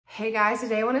Hey guys,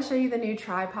 today I want to show you the new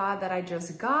tripod that I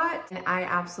just got and I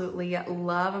absolutely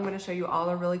love. I'm going to show you all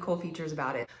the really cool features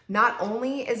about it. Not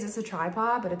only is this a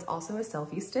tripod, but it's also a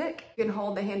selfie stick. You can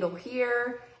hold the handle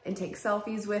here and take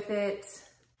selfies with it.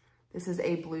 This is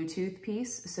a Bluetooth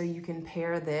piece, so you can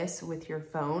pair this with your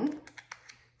phone.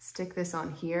 Stick this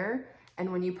on here,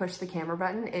 and when you push the camera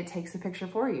button, it takes a picture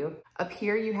for you. Up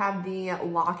here, you have the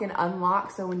lock and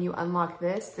unlock. So when you unlock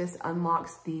this, this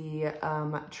unlocks the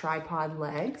tripod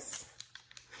legs.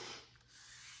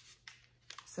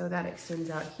 So that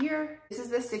extends out here. This is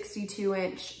the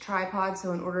 62-inch tripod.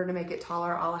 So in order to make it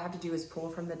taller, all I have to do is pull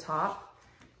from the top.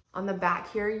 On the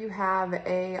back here, you have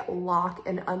a lock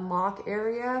and unlock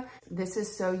area. This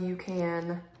is so you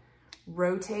can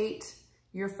rotate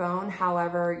your phone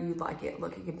however you'd like it.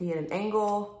 Look, it can be at an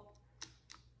angle.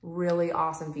 Really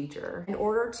awesome feature. In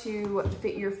order to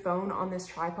fit your phone on this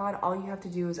tripod, all you have to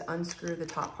do is unscrew the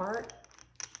top part.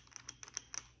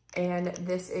 And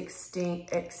this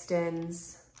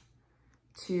extends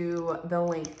to the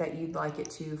length that you'd like it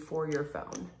to for your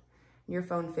phone. Your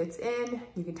phone fits in,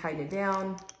 you can tighten it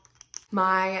down.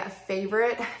 My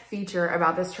favorite feature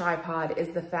about this tripod is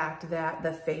the fact that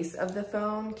the face of the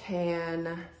phone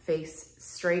can face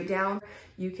straight down.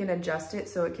 You can adjust it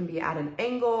so it can be at an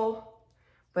angle,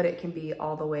 but it can be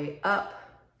all the way up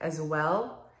as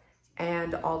well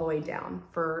and all the way down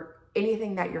for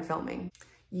anything that you're filming.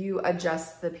 You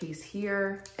adjust the piece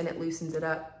here and it loosens it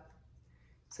up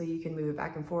so you can move it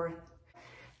back and forth.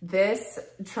 This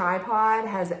tripod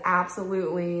has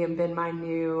absolutely been my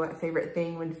new favorite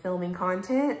thing when filming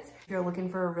content. If you're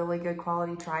looking for a really good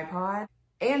quality tripod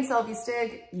and selfie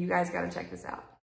stick, you guys gotta check this out.